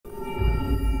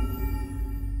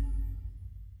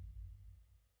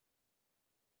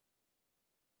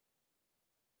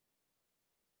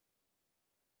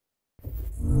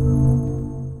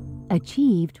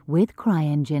Achieved with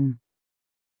CryEngine.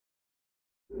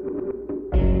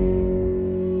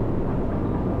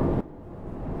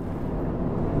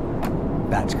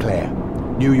 That's Claire,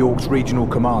 New York's regional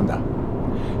commander.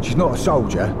 She's not a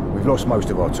soldier. We've lost most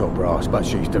of our top brass, but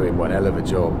she's doing one hell of a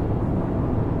job.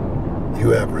 You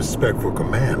have respect for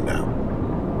command now.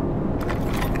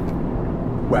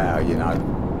 Well, you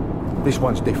know, this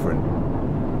one's different.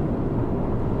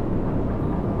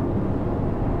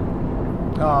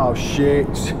 Oh, shit.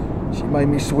 She made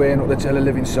me swear not to tell a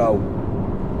living soul.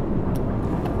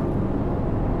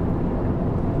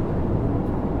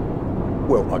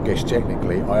 Well, I guess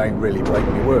technically I ain't really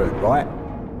breaking my word, right?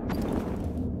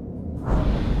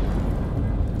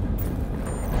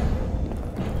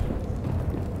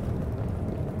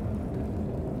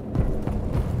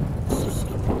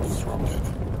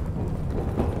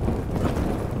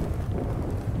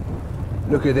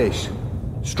 Look at this.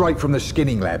 Straight from the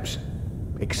skinning labs.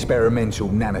 Experimental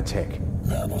nanotech.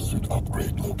 Nanosuit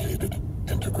upgrade located.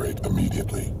 Integrate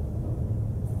immediately.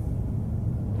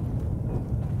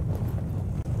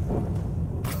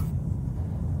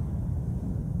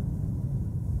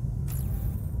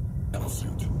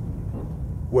 Nanosuit.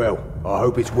 Well, I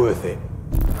hope it's worth it.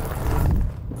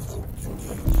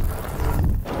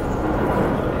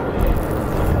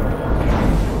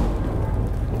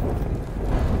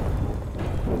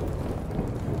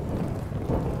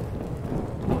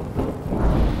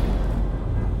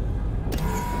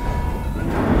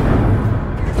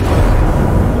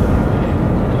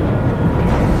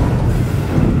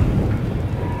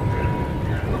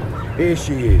 Here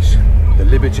she is, the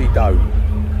Liberty Dome.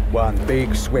 One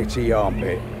big, sweaty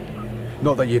armpit.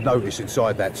 Not that you'd notice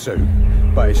inside that suit,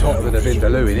 but it's hotter than a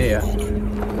vindaloo in here.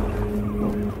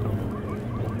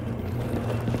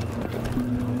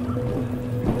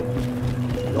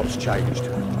 Lots changed.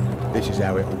 This is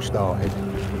how it all started.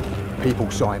 People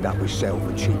signed up with SHERE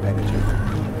for cheap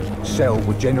energy. SHERE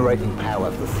were generating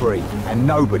power for free, and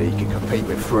nobody can compete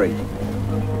with free.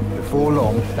 Before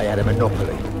long, they had a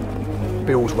monopoly.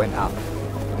 Bills went up.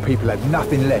 People had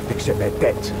nothing left except their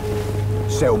debt.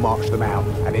 SHERE marched them out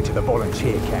and into the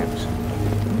volunteer camps.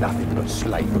 Nothing but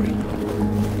slavery.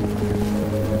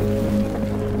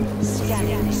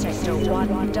 Scanning Sector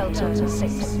 1, Delta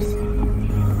 6.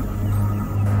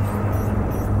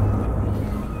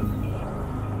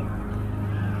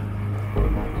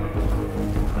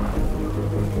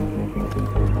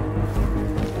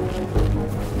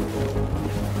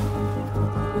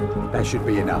 That should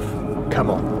be enough. Come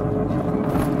on.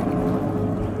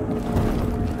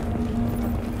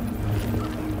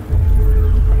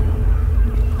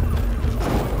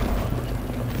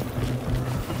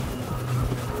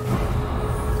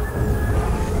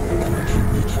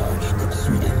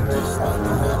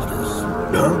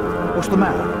 What's the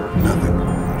matter? Nothing.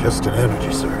 Just an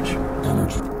energy surge.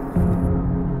 Energy.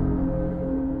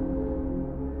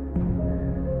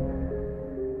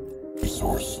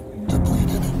 Resource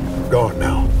depleted. Gone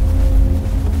now.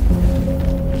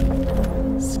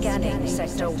 Scanning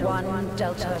Sector 1,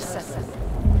 Delta 7.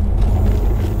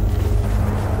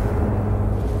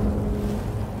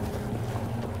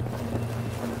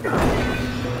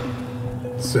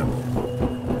 Simple.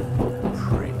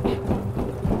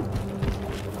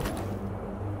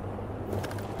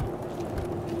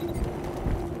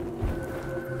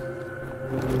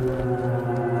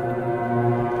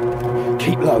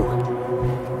 Keep low.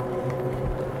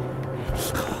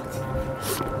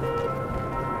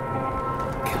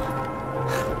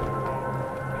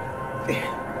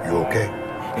 You okay?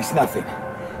 It's nothing.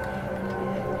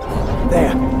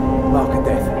 There. Mark of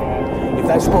death. If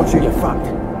that spots you, you're fucked.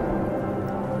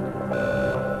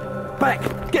 Back!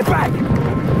 Get back!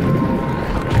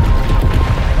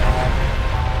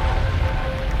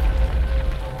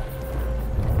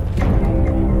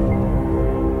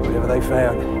 Whatever they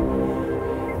found,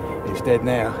 it's dead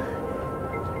now.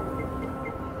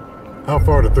 How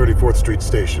far to 34th Street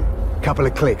Station? Couple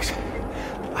of clicks.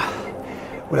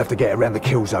 We'll have to get around the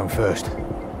kill zone first.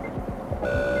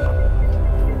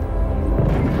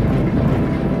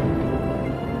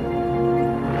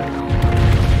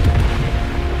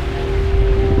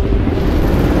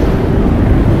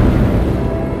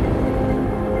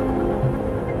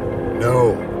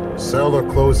 No. Cell are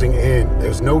closing in.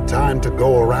 There's no time to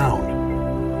go around.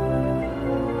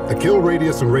 The kill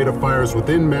radius and rate of fire is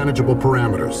within manageable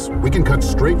parameters. We can cut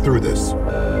straight through this.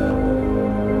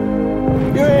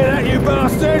 You hear that, you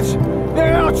bastards?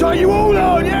 Yeah, I'll tie you all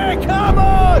on, yeah, come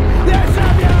on! Let's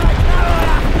have ya,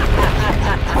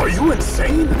 come on! Are you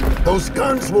insane? Those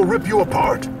guns will rip you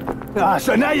apart. Ah,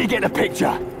 so now you get the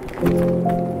picture.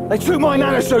 They took my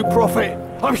nanosuit, Prophet.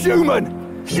 I'm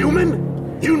human.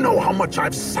 Human? You know how much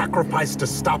I've sacrificed to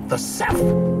stop the Ceph.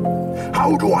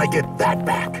 How do I get that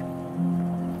back?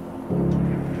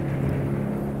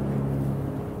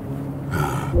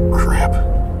 Crap.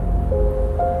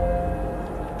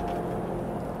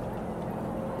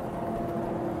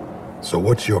 So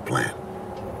what's your plan?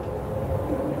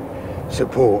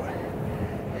 Support.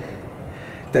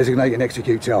 Designate and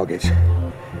execute targets.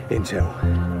 Intel.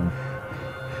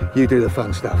 You do the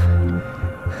fun stuff.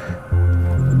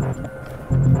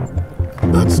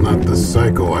 That's not the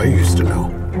Psycho I used to know.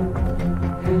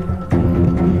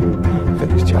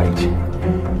 Things change.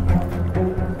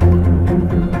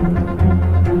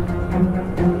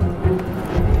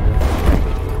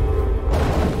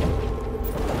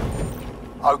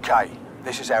 Okay,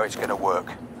 this is how it's gonna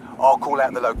work. I'll call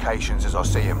out the locations as I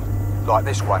see them, like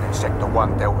this one in Sector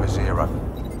 1 Delta 0.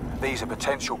 These are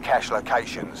potential cache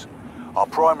locations. Our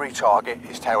primary target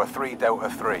is Tower 3 Delta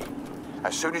 3.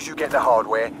 As soon as you get the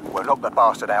hardware, we'll knock the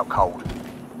bastard out cold.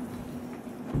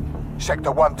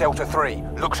 Sector 1 Delta 3,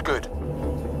 looks good.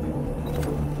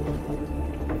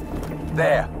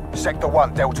 There, Sector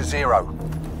 1 Delta 0.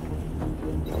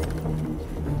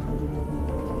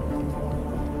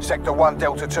 Sector 1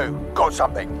 Delta 2, got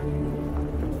something.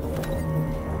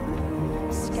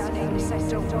 Scanning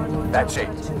Sector 1. That's it.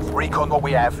 Recon what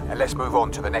we have, and let's move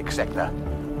on to the next sector.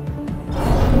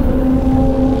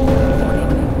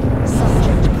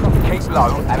 Keep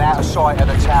low and out of sight of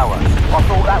the tower. I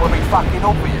thought that would be fucking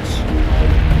obvious.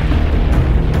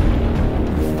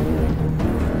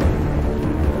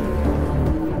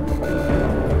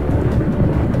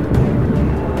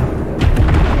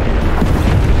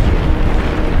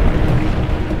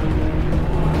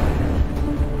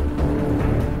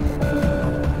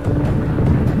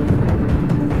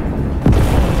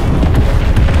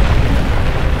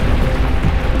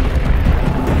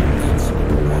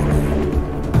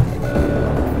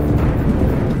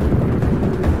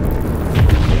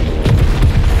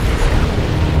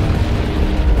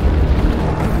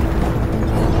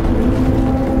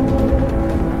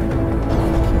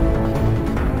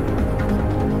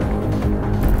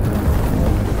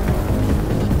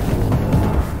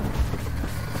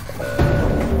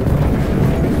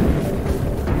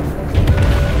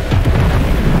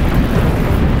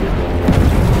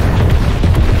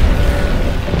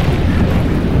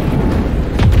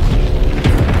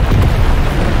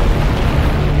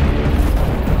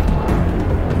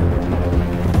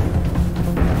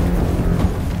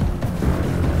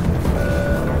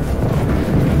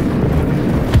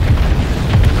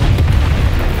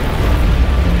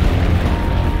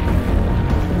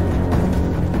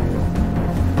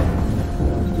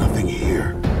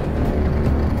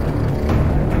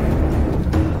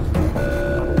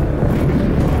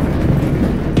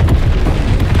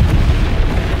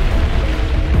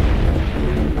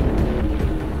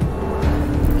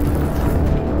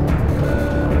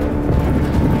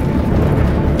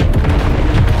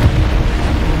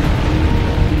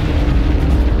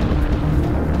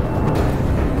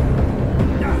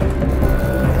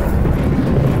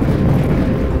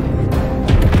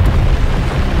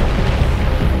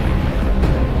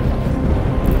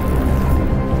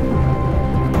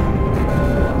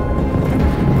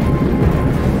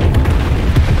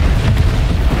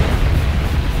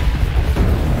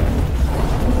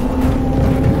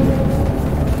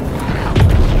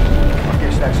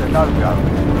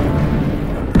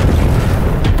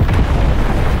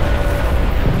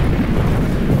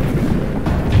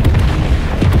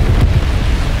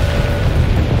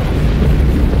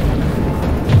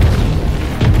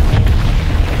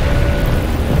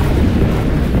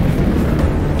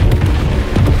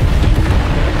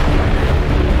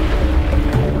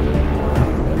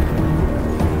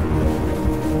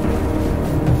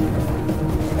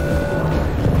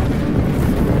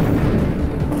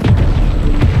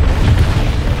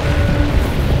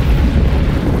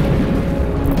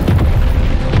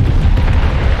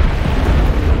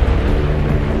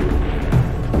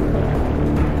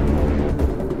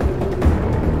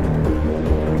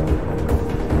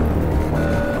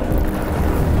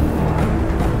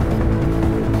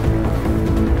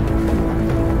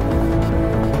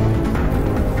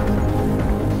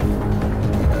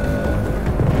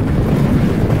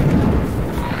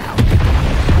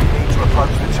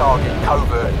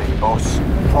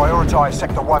 Prioritise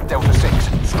Sector 1 Delta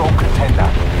 6, strong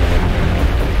contender.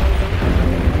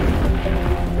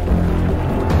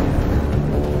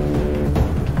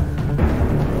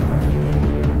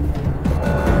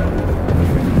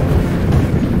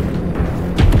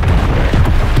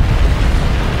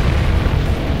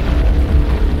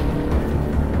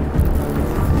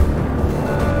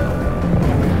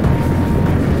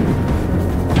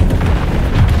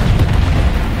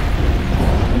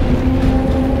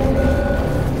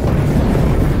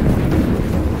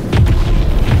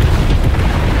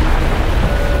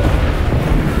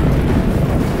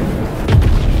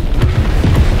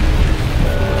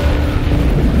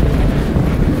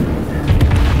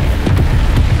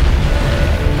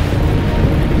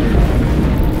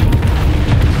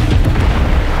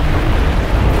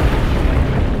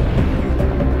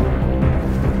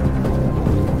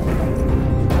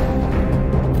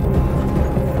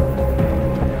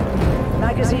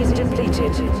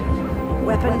 completed.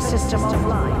 Weapon system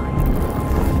offline.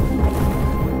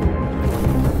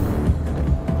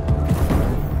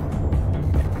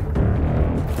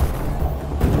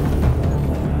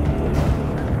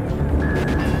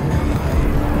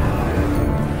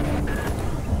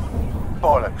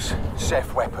 Bollocks.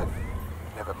 Ceph weapon.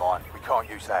 Never mind, we can't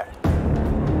use that.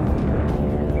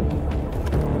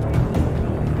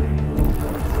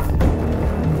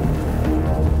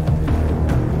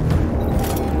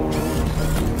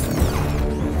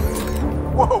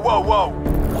 Whoa, whoa, whoa!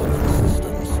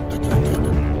 Systems detected.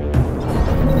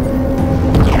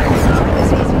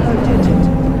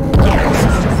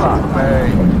 Fuck me.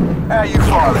 How you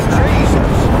firing?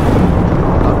 Jesus!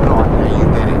 I'm not how you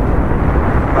did it.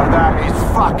 But that is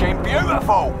fucking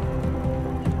beautiful!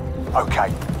 Okay,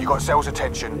 you got Cell's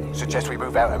attention. Suggest we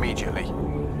move out immediately.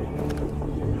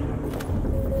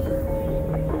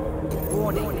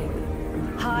 Warning.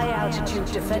 High altitude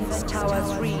defense tower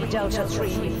 3 Delta 3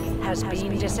 has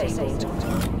been disabled.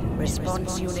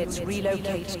 Response units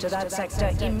relocate to that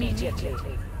sector immediately.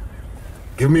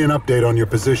 Give me an update on your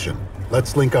position.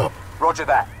 Let's link up. Roger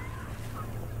that.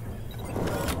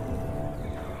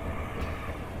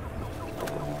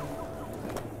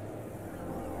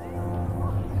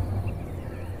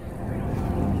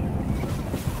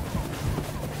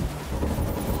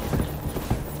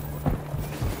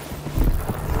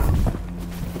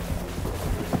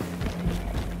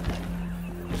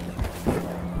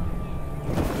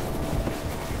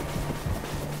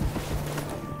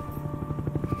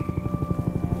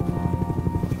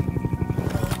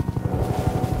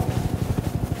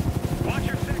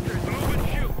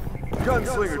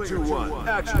 Gunslinger 2-1,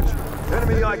 action.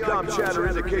 Enemy ICOM chatter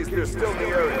indicates they're still in the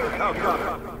area. How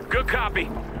copy? Good copy.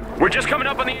 We're just coming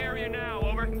up on the area now,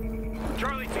 over.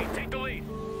 Charlie team, take the lead.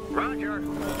 Roger.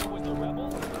 With the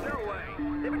rebels? No way.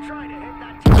 They've been trying to hit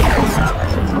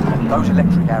that... Those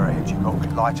electric arrowheads you've got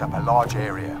could light up a large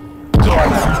area.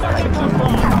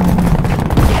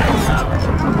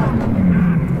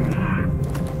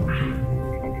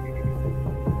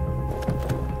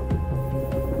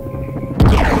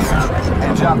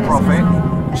 Heads up, Prophet.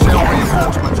 Cell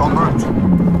reinforcements en route.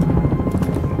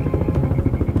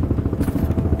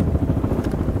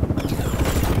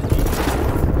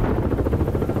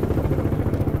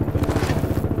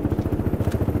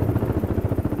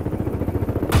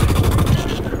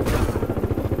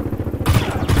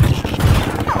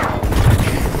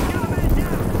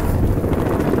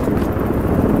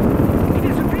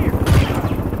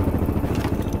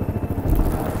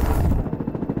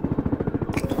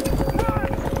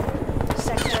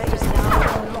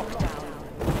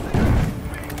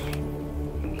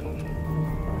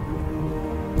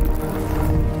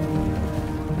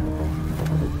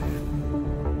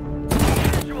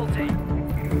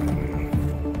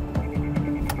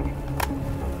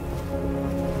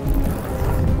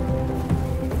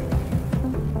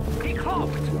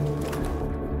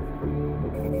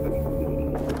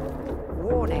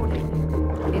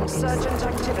 Insurgent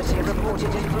activity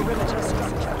reported in perimeter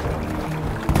structure.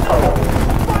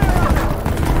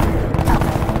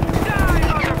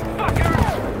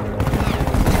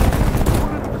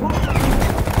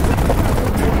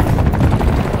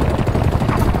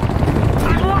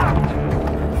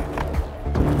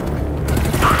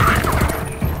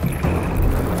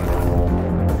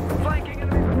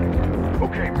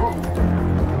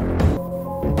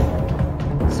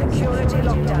 Security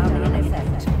lockdown in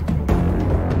effect.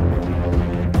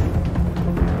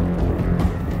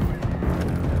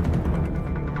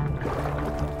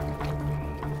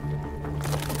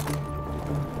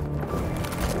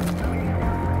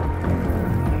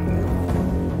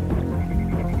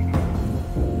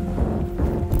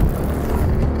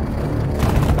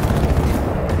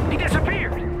 He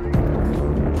disappeared!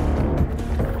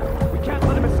 We can't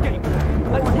let him escape.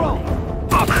 Let's roll!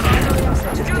 Got a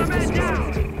man down!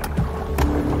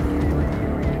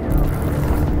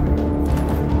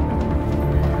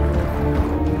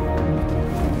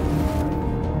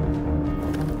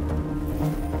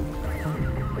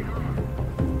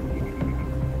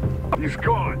 He's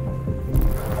gone.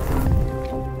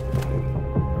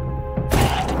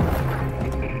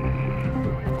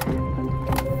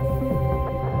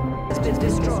 Has been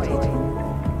destroyed.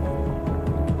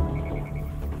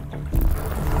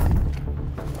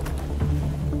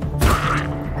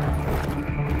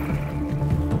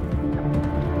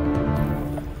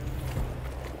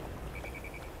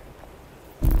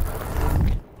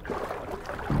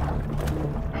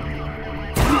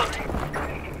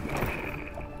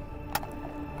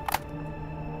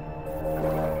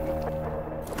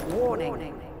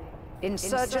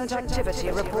 Insurgent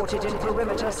activity reported in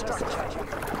perimeter structure.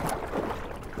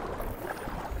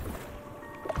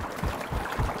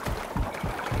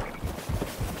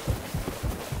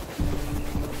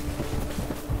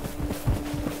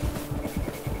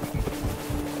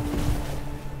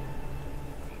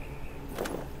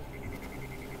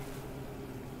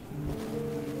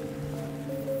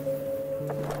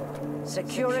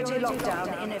 Security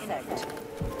lockdown in effect.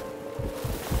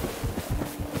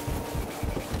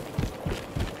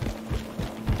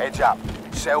 Heads up.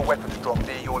 Cell weapons drop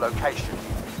near your location.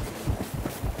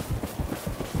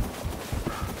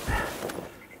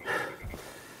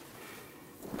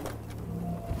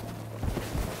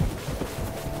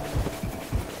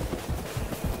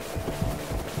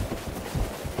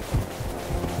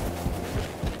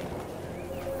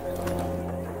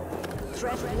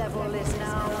 Threat level is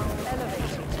now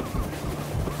elevated.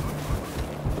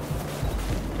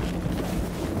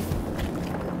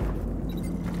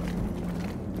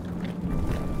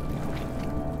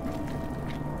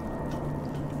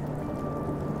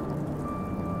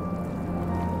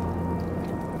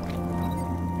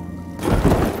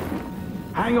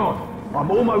 Hang on. I'm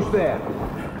almost there.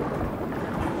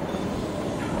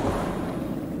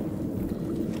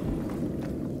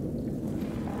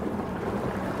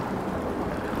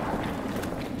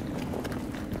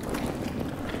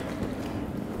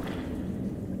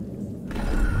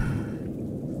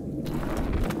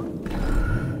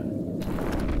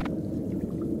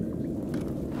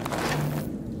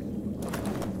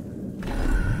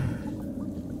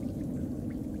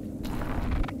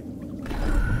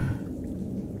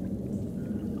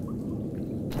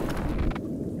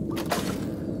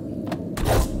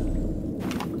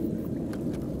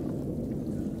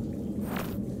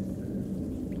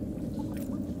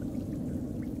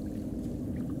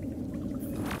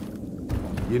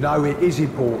 You know, it is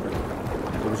important.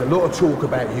 There was a lot of talk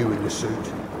about you in the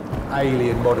suit.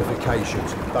 Alien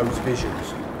modifications, those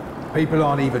visions. People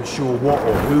aren't even sure what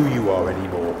or who you are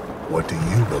anymore. What do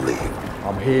you believe?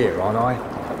 I'm here, aren't I?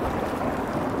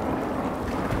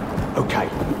 Okay,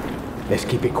 let's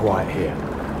keep it quiet here.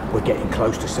 We're getting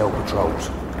close to cell patrols.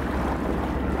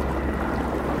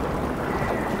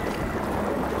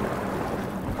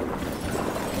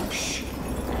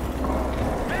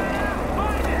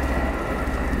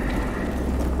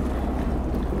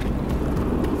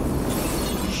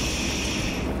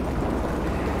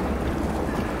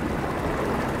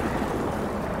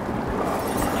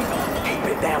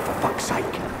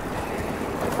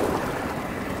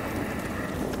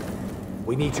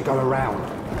 We need to go around.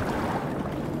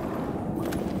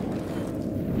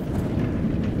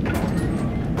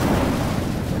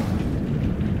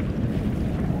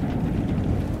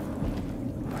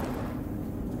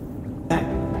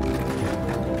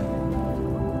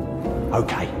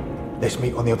 Okay, let's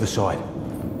meet on the other side.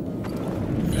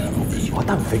 I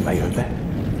don't think they heard that.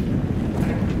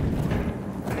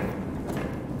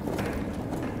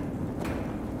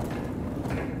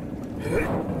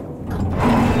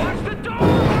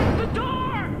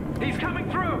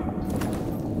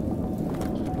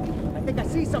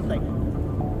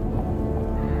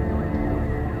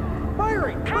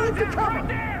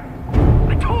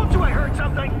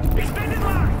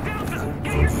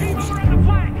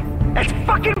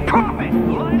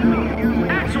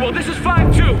 This is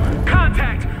 5-2.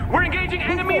 Contact. We're engaging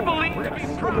enemy believed to be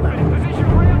Prophet.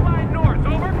 Position rail line north.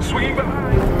 Over. Swinging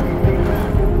behind.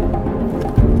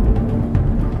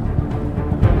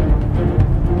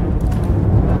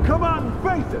 Come on,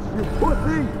 face us, you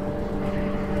pussy!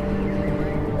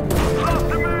 Lost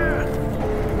the man!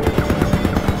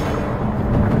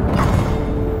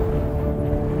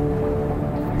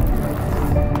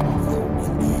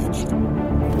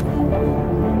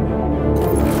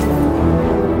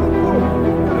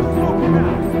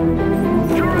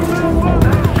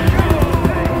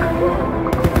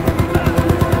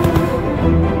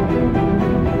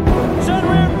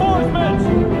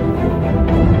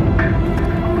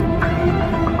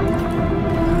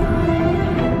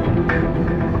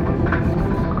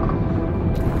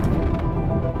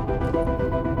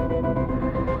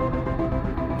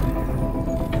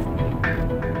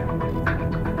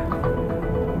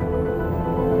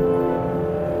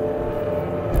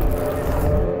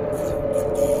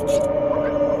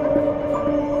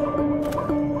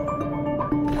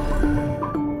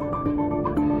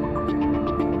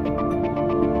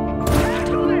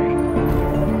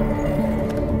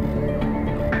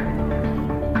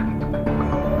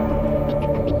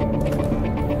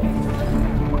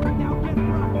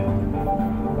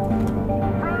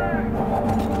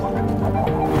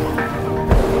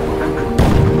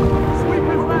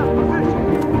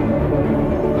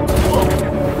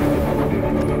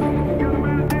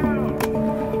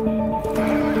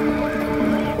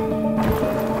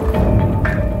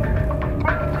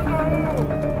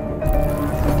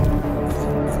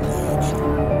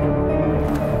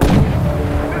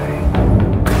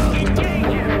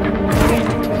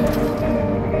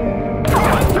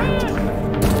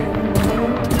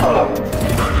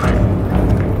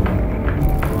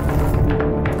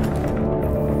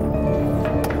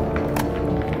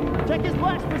 Check his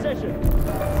blast position!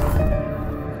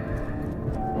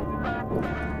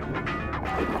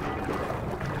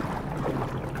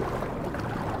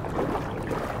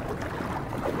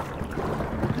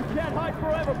 You can't hide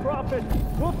forever, Prophet!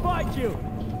 We'll find you!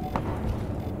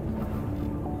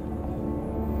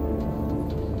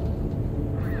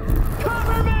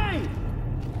 Cover me!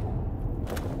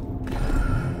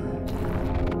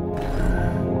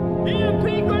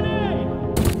 EMP grenade!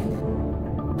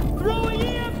 Throwing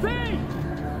EMP!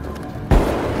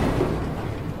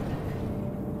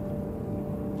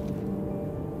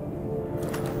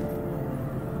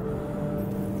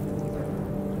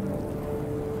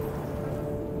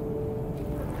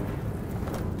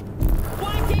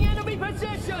 Flanking enemy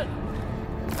position!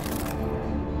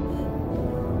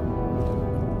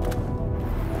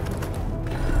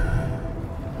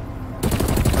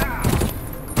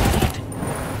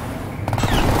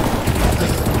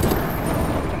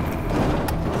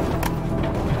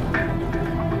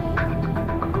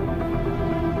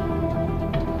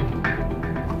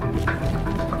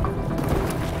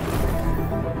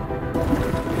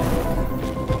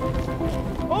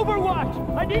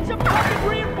 Overwatch! I need some fucking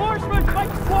reinforcements! My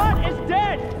squad is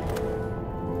dead!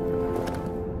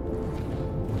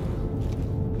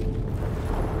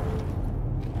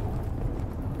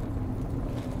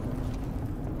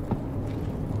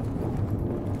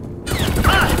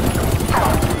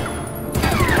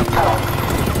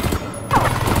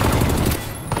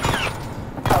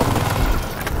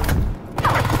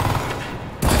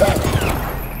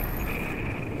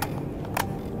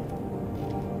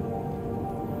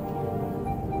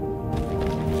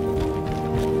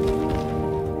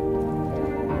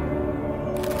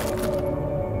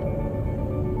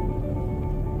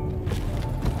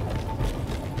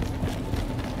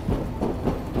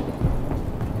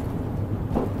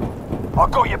 I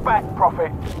got your back,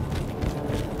 Prophet.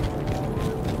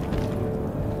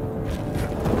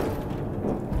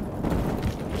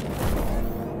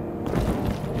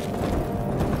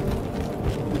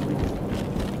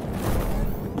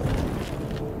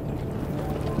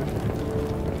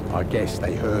 I guess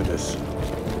they heard us.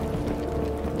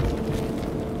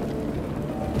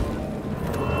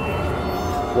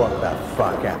 What the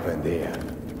fuck happened here?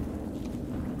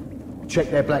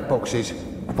 Check their black boxes,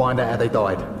 find out how they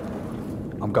died.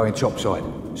 I'm going topside,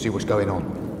 see what's going on.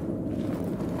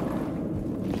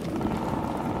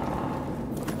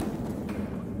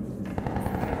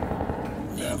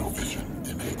 Nanovision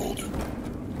enabled.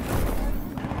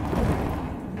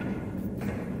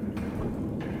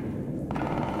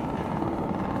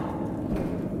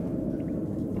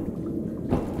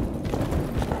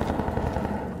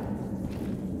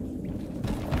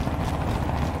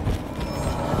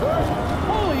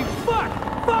 Holy fuck!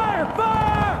 Fire!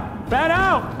 Fire! Bat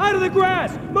out! Out of the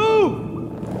grass!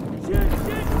 Move!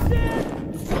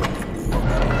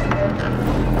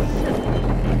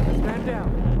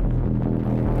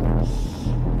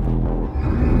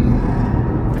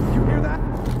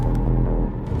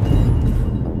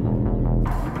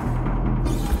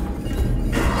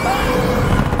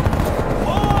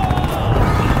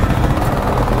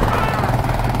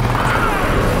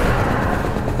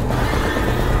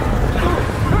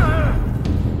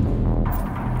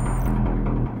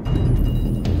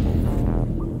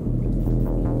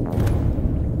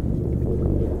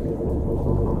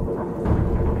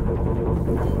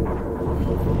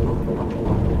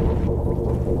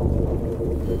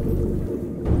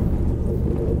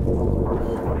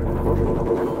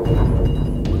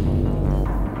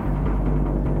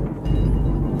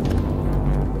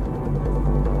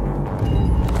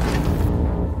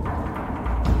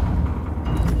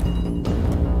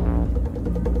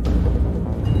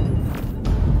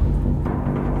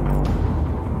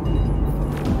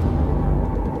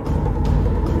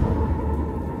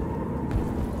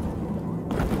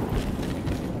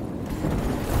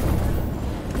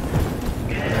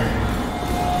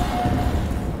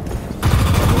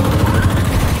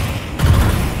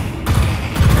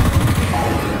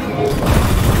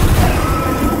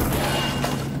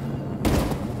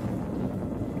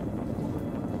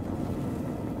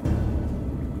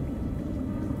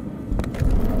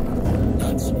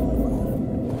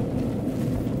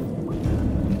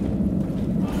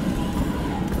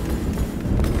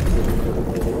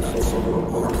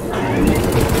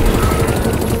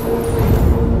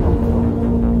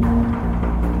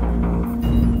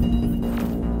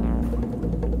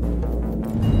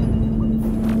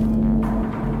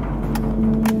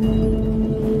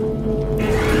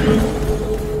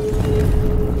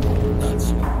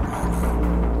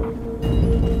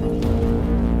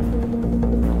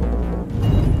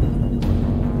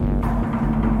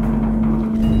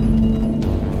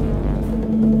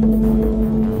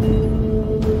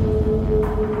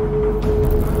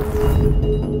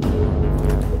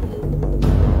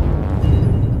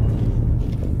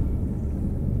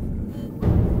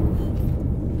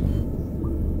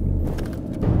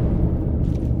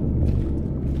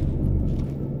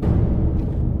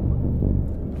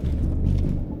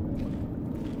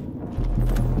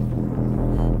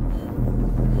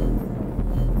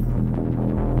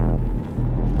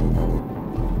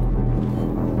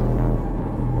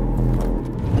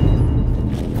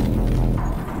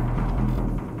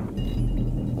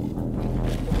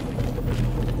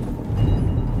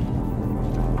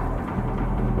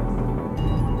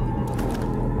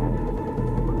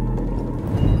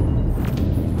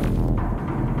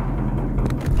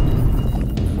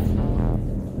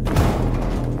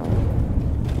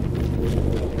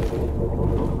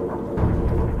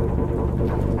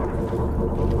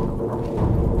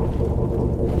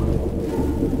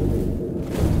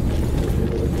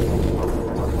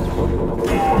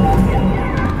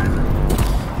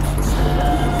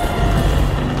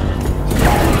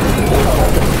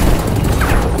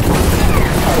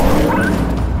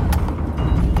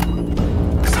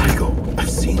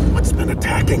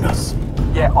 attacking us.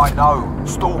 Yeah, I know.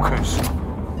 Stalkers.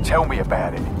 Tell me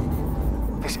about it.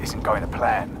 This isn't going to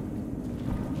plan.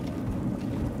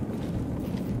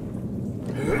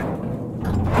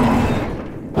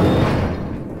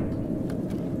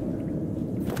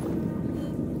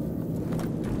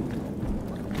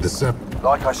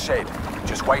 Like I said,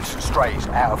 just waifs and strays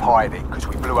out of hiding because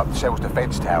we blew up the cell's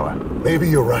defense tower. Maybe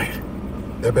you're right.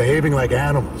 They're behaving like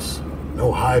animals.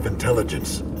 No hive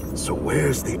intelligence. So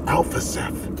where's the Alpha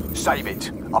Ceph? Save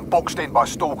it. I'm boxed in by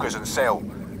stalkers and cell.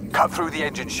 Cut through the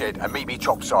engine shed and meet me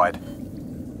topside.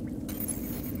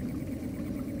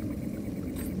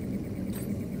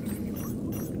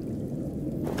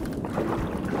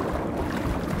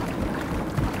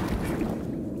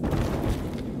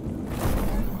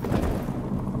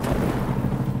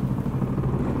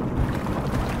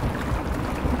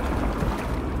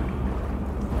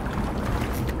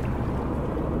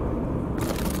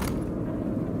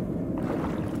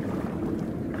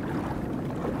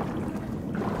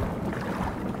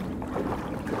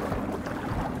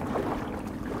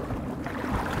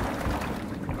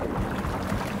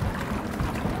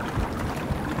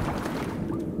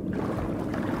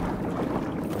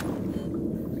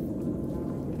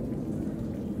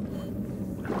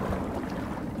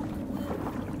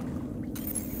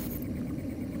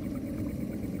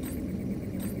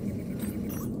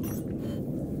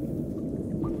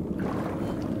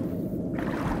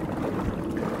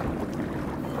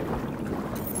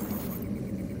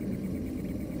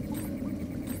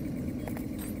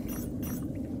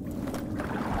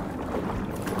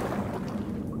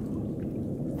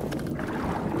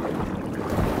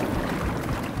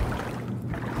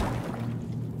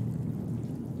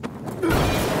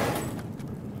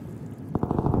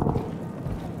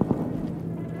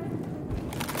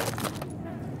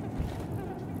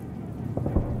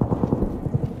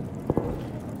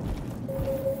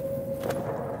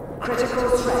 Critical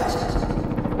threat.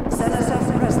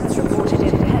 Cellar presence reported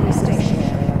in heavy station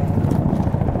area.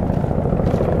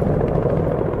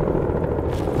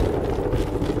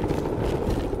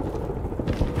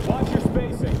 Watch your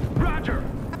spacing. Roger!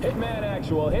 Hitman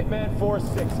actual, Hitman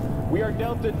 4-6. We are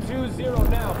Delta 2-0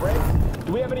 now, Briggs.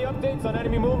 Do we have any updates on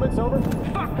enemy movements, over?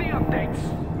 Fuck the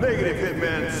updates! Negative,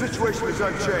 Hitman. Situation is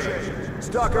unchanged.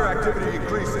 Stalker activity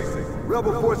increasing.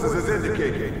 Rebel forces as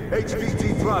indicated.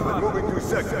 HVT throttling moving through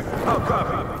sector. How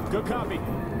copy? Good copy.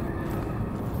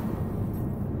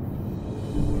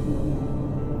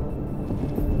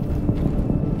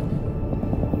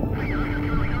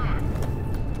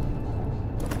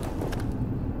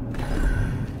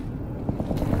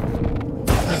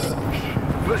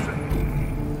 Listen.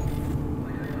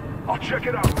 I'll check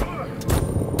it out.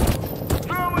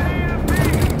 Throw an EMP!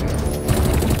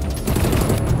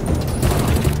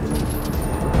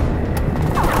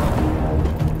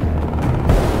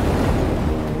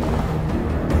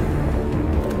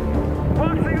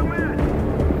 Boxing him in!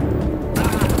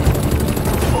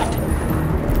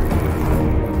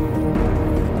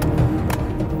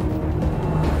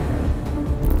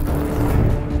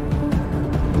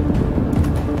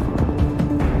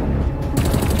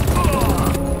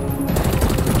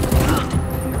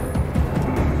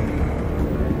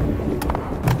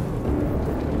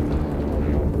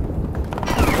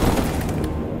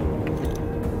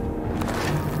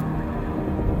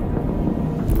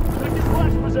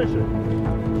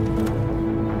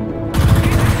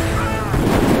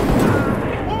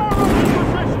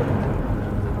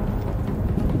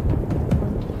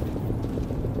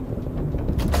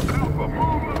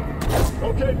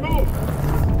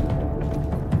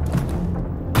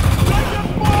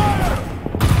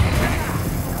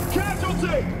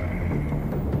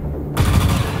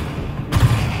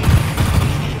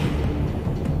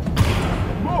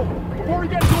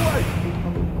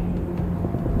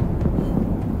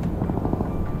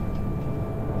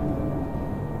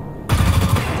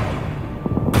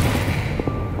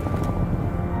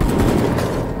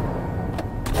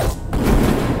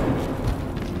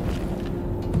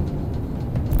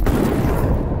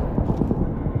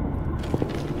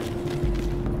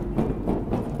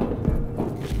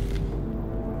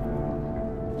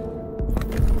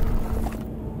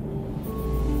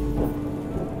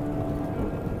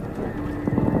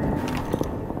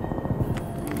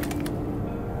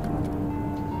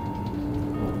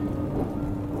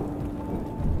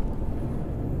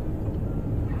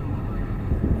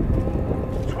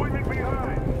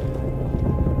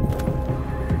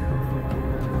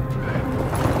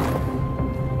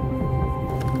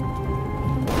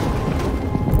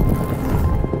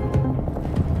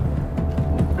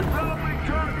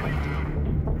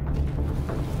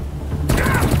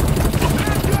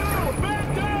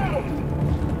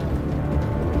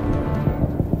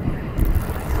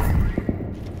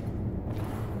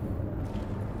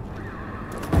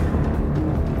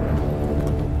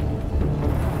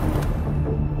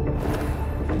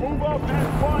 up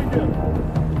and find him!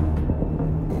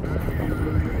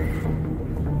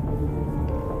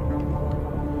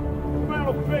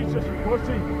 Battle faces, you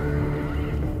pussy!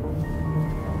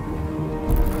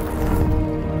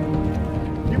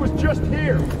 He was just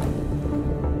here!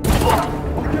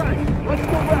 Okay, let's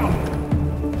move out!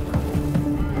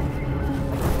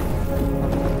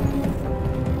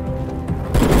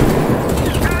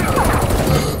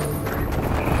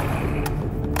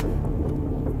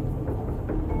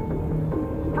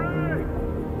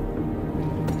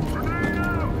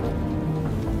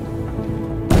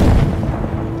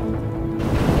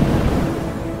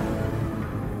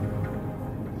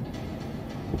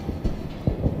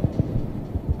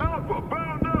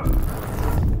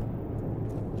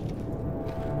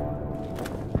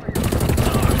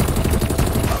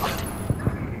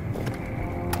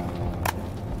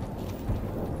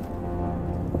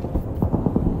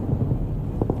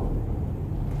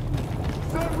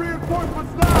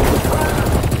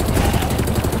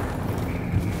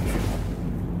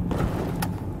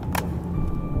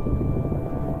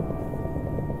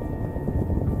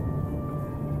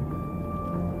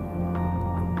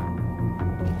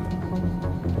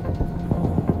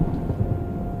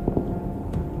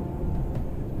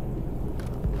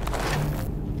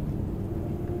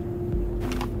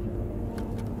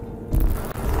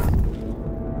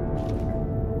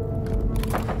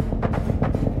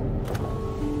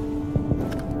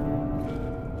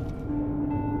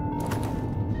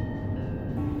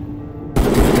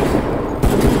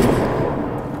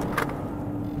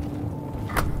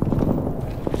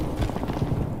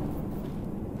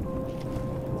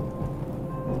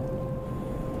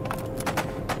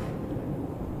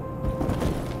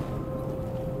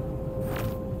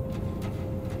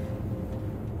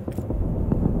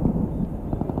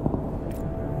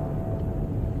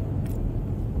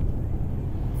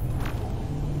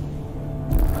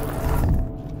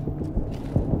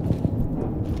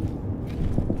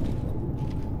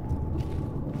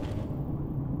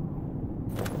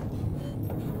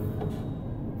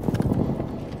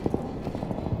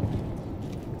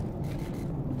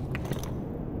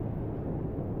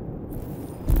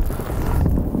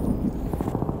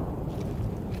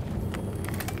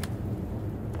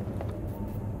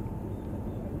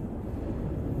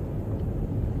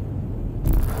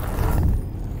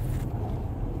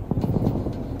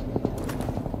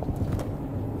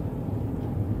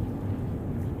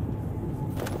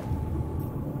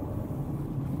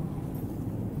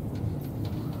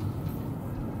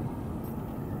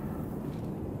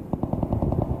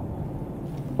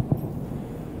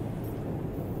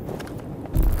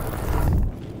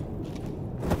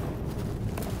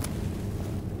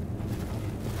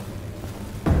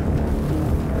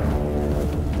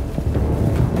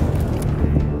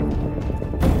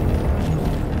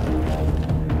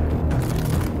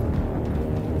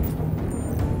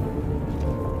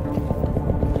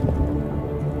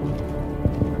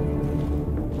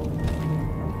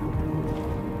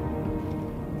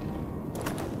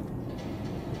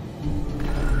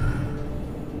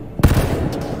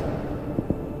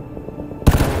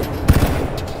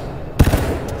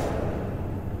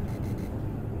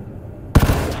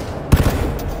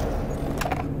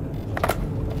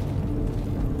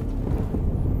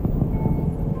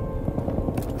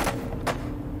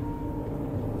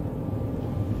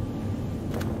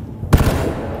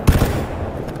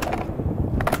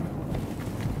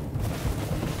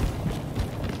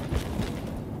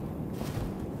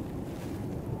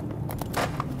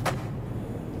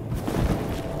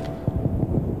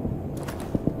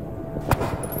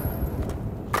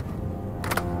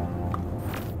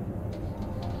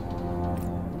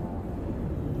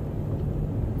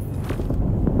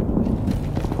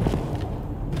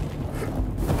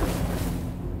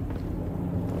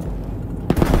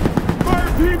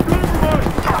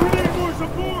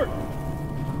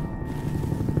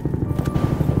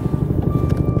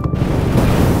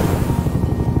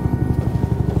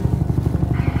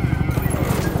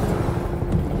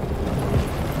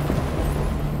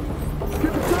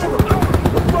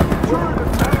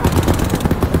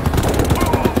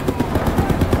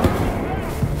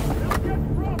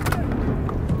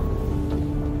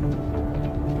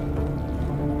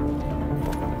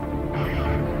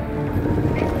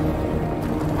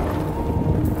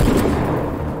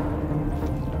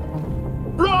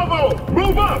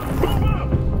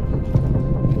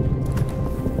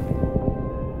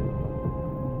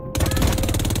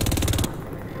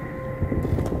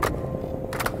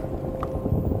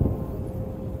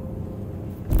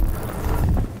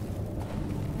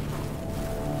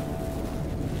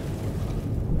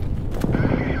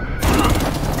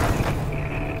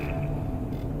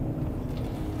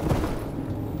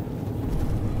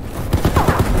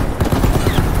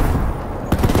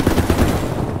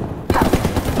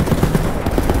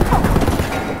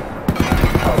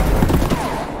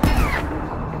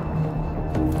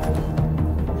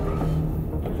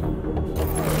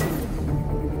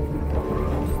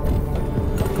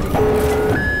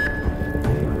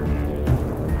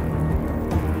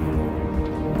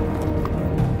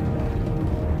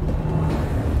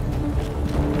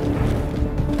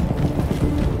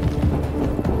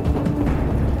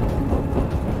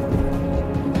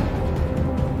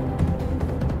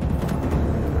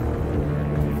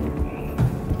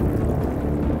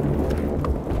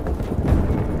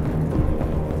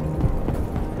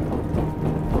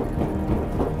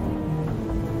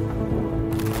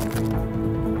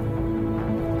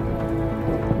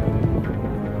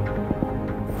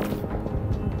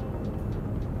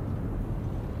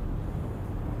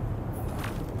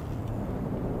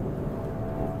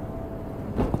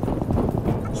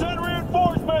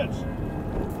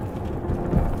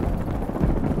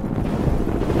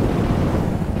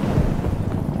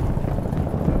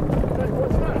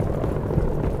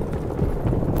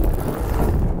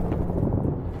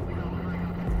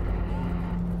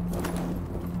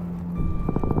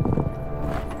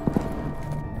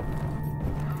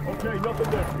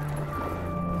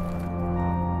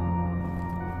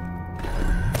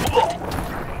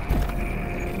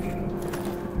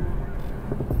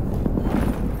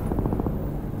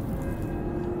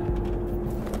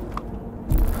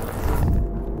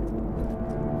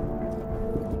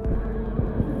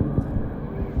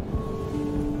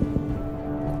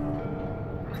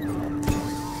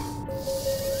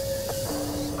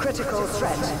 Critical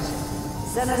threat.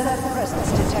 Xenoleth presence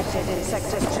detected in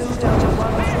sectors 2, Delta 1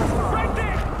 through 5. Right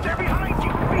there! They're behind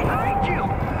you! Behind you!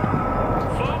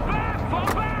 Fall back!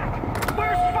 Fall back!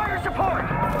 Where's fire support?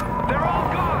 They're all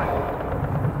gone!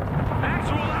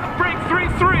 Actual outbreak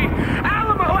 3-3!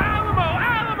 Alamo! Alamo!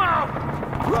 Alamo!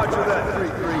 Roger that,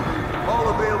 3-3. All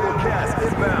available cast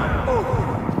inbound. Over.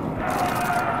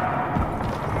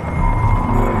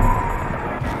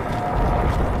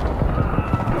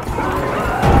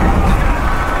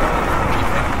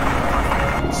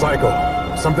 Psycho,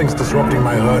 something's disrupting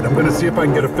my HUD. I'm gonna see if I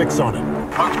can get a fix on it.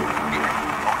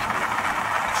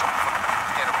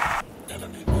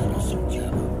 Enemy nanosuit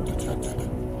jammer detected.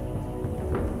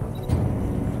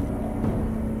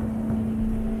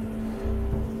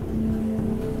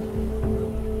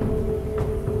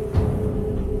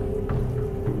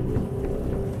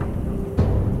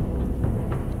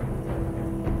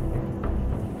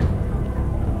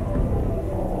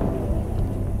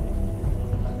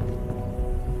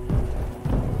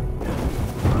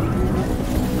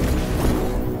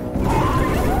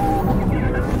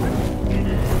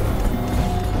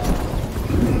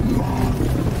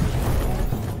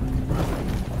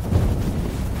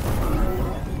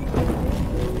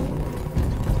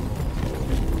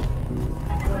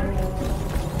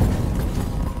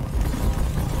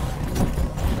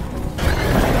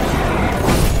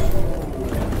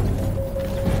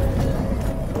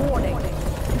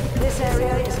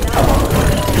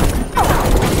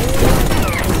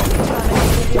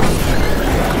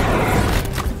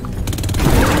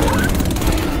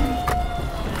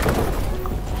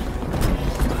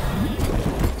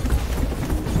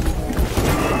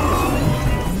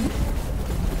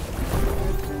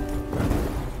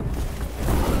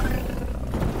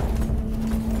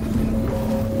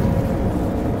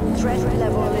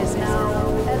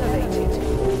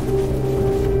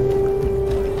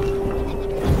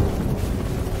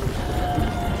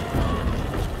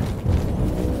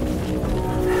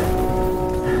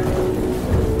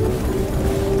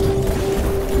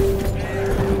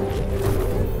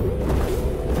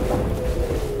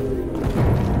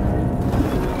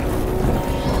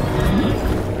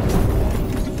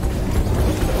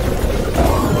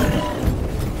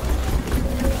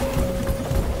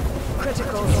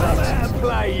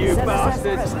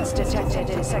 Presence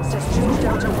detected in sectors 2,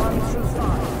 Delta 1 through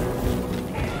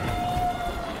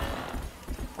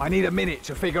 5. I need a minute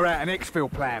to figure out an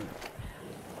exfil plan.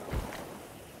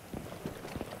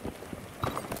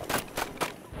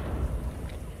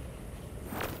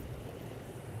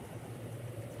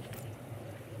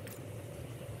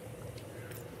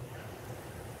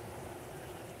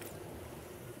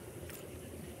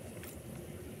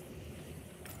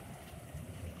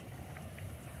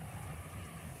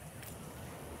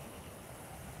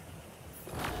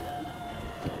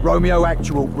 Romeo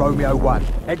Actual, Romeo 1.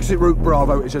 Exit route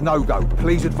Bravo is a no-go.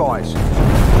 Please advise. No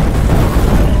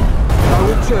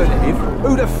alternative?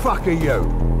 Who the fuck are you?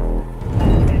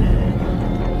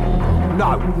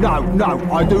 No,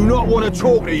 I do not want to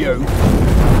talk to you.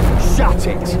 Shut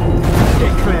it.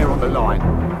 Get Claire on the line.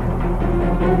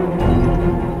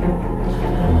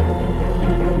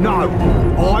 No,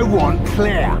 I want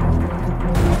Claire.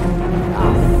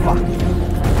 Ah, fuck.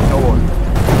 Go on.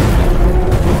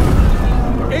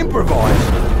 Improvise?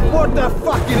 What the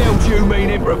fucking hell do you mean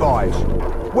improvise?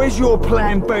 Where's your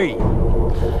plan B?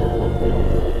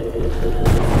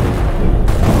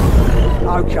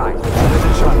 Okay, there's a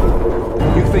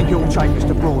tunnel. You think it'll take us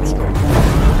to Broad Street?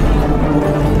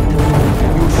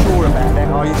 You're sure about that,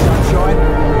 are you, Sunshine?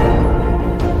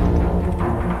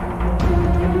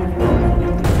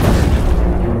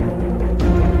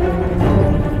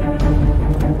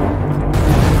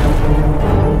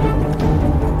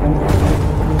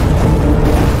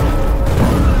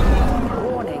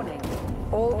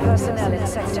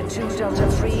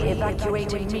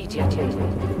 Evacuate immediately.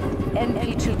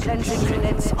 NP2 cleansing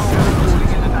units on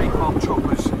route. In the napalm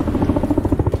choppers.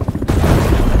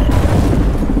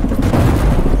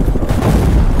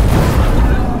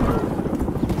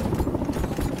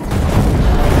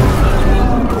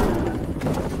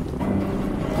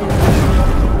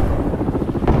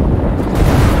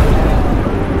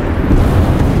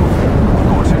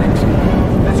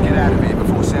 Let's get out of here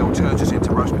before Cell turns us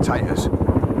into roast potatoes.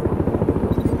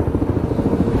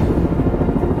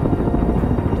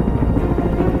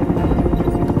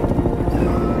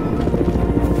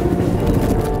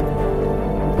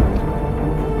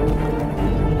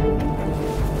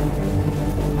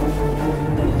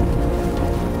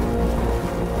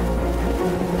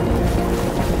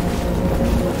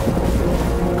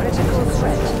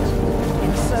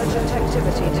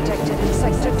 activity detected in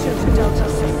Sector 2, Delta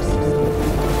 6.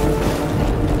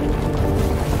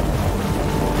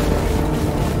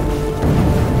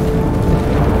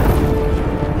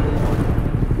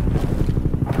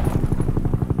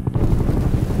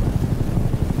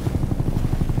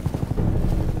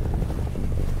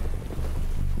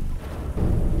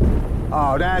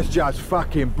 Oh, that's just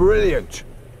fucking brilliant.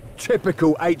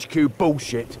 Typical HQ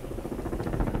bullshit.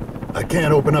 I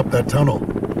can't open up that tunnel.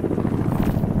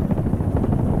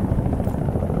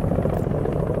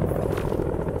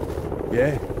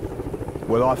 Yeah?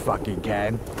 Well, I fucking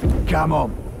can. Come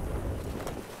on.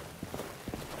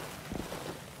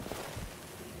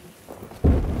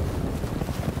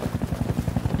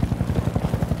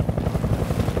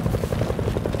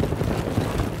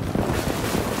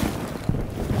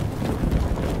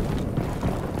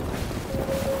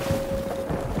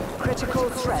 Critical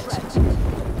threat.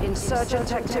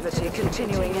 Insurgent activity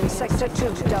continuing in Sector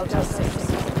 2, Delta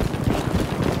 6.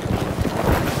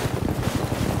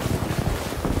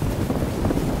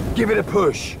 Give it a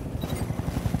push.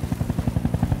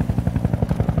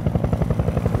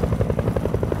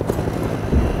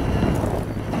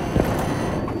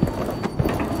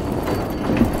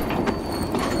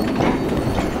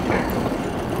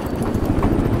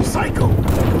 Psycho!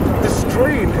 This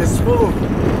train is full of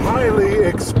highly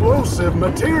explosive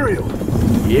material.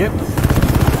 Yep.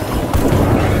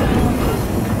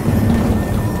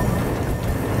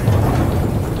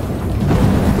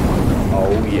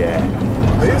 Oh, yeah.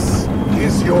 This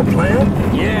is your plan?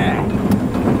 Yeah.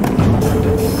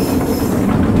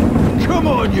 Come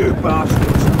on, you bastards.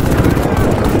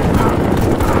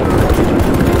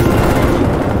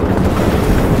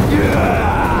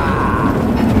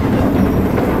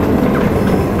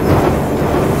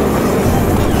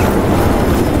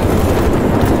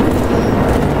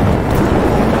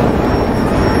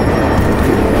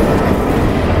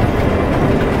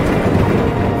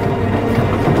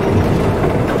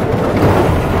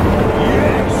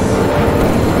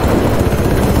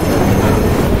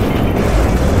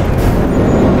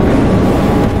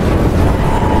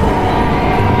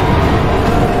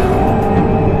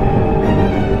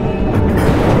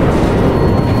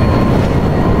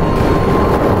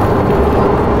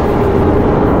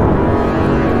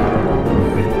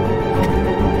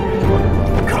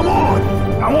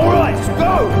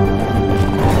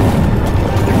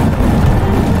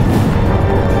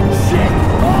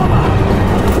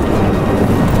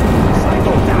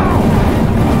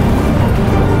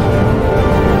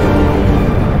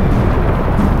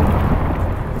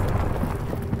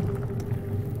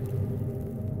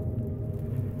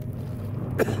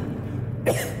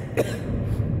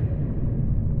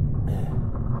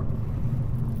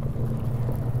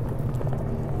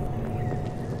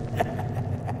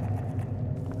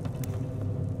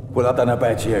 Well, I don't know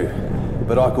about you,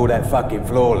 but I call that fucking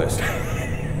flawless.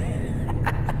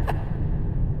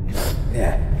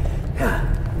 Yeah.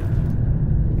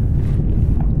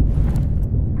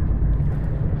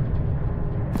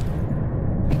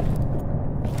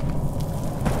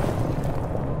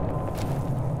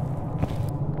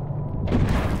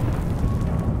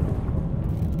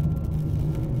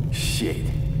 Shit.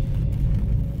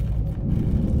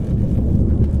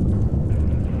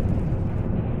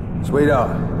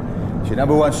 Sweetheart, it's your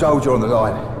 #1 soldier on the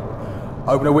line.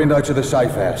 Open a window to the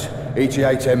safe house.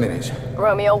 ETA 10 minutes.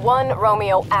 Romeo 1,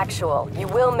 Romeo Actual. You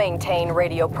will maintain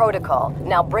radio protocol.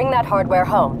 Now bring that hardware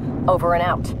home. Over and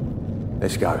out.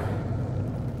 Let's go.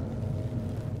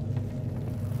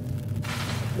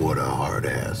 What a hard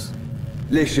ass.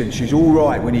 Listen, she's all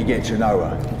right when you get to know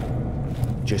her.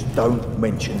 Just don't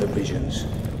mention the visions,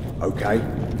 okay?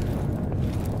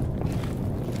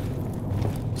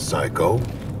 Psycho?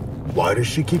 Why does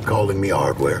she keep calling me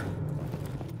hardware?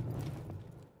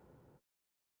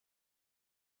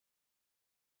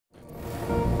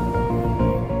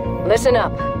 Listen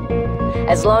up.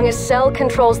 As long as Cell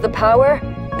controls the power,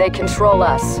 they control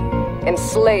us.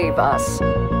 Enslave us.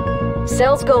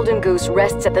 Cell's Golden Goose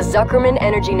rests at the Zuckerman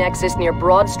Energy Nexus near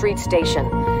Broad Street Station.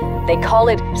 They call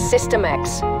it System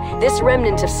X. This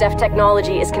remnant of Ceph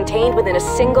technology is contained within a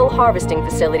single harvesting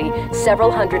facility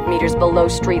several hundred meters below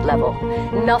street level.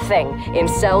 Nothing in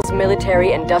Cell's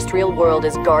military-industrial world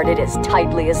is guarded as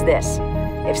tightly as this.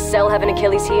 If Cell have an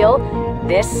Achilles heel,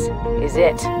 this is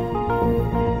it.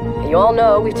 You all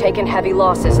know we've taken heavy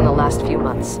losses in the last few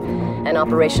months, and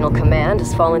operational command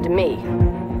has fallen to me.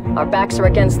 Our backs are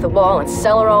against the wall and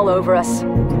Cell are all over us,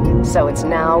 so it's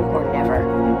now or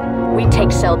never. We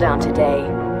take Cell down today,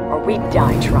 or we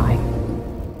die trying.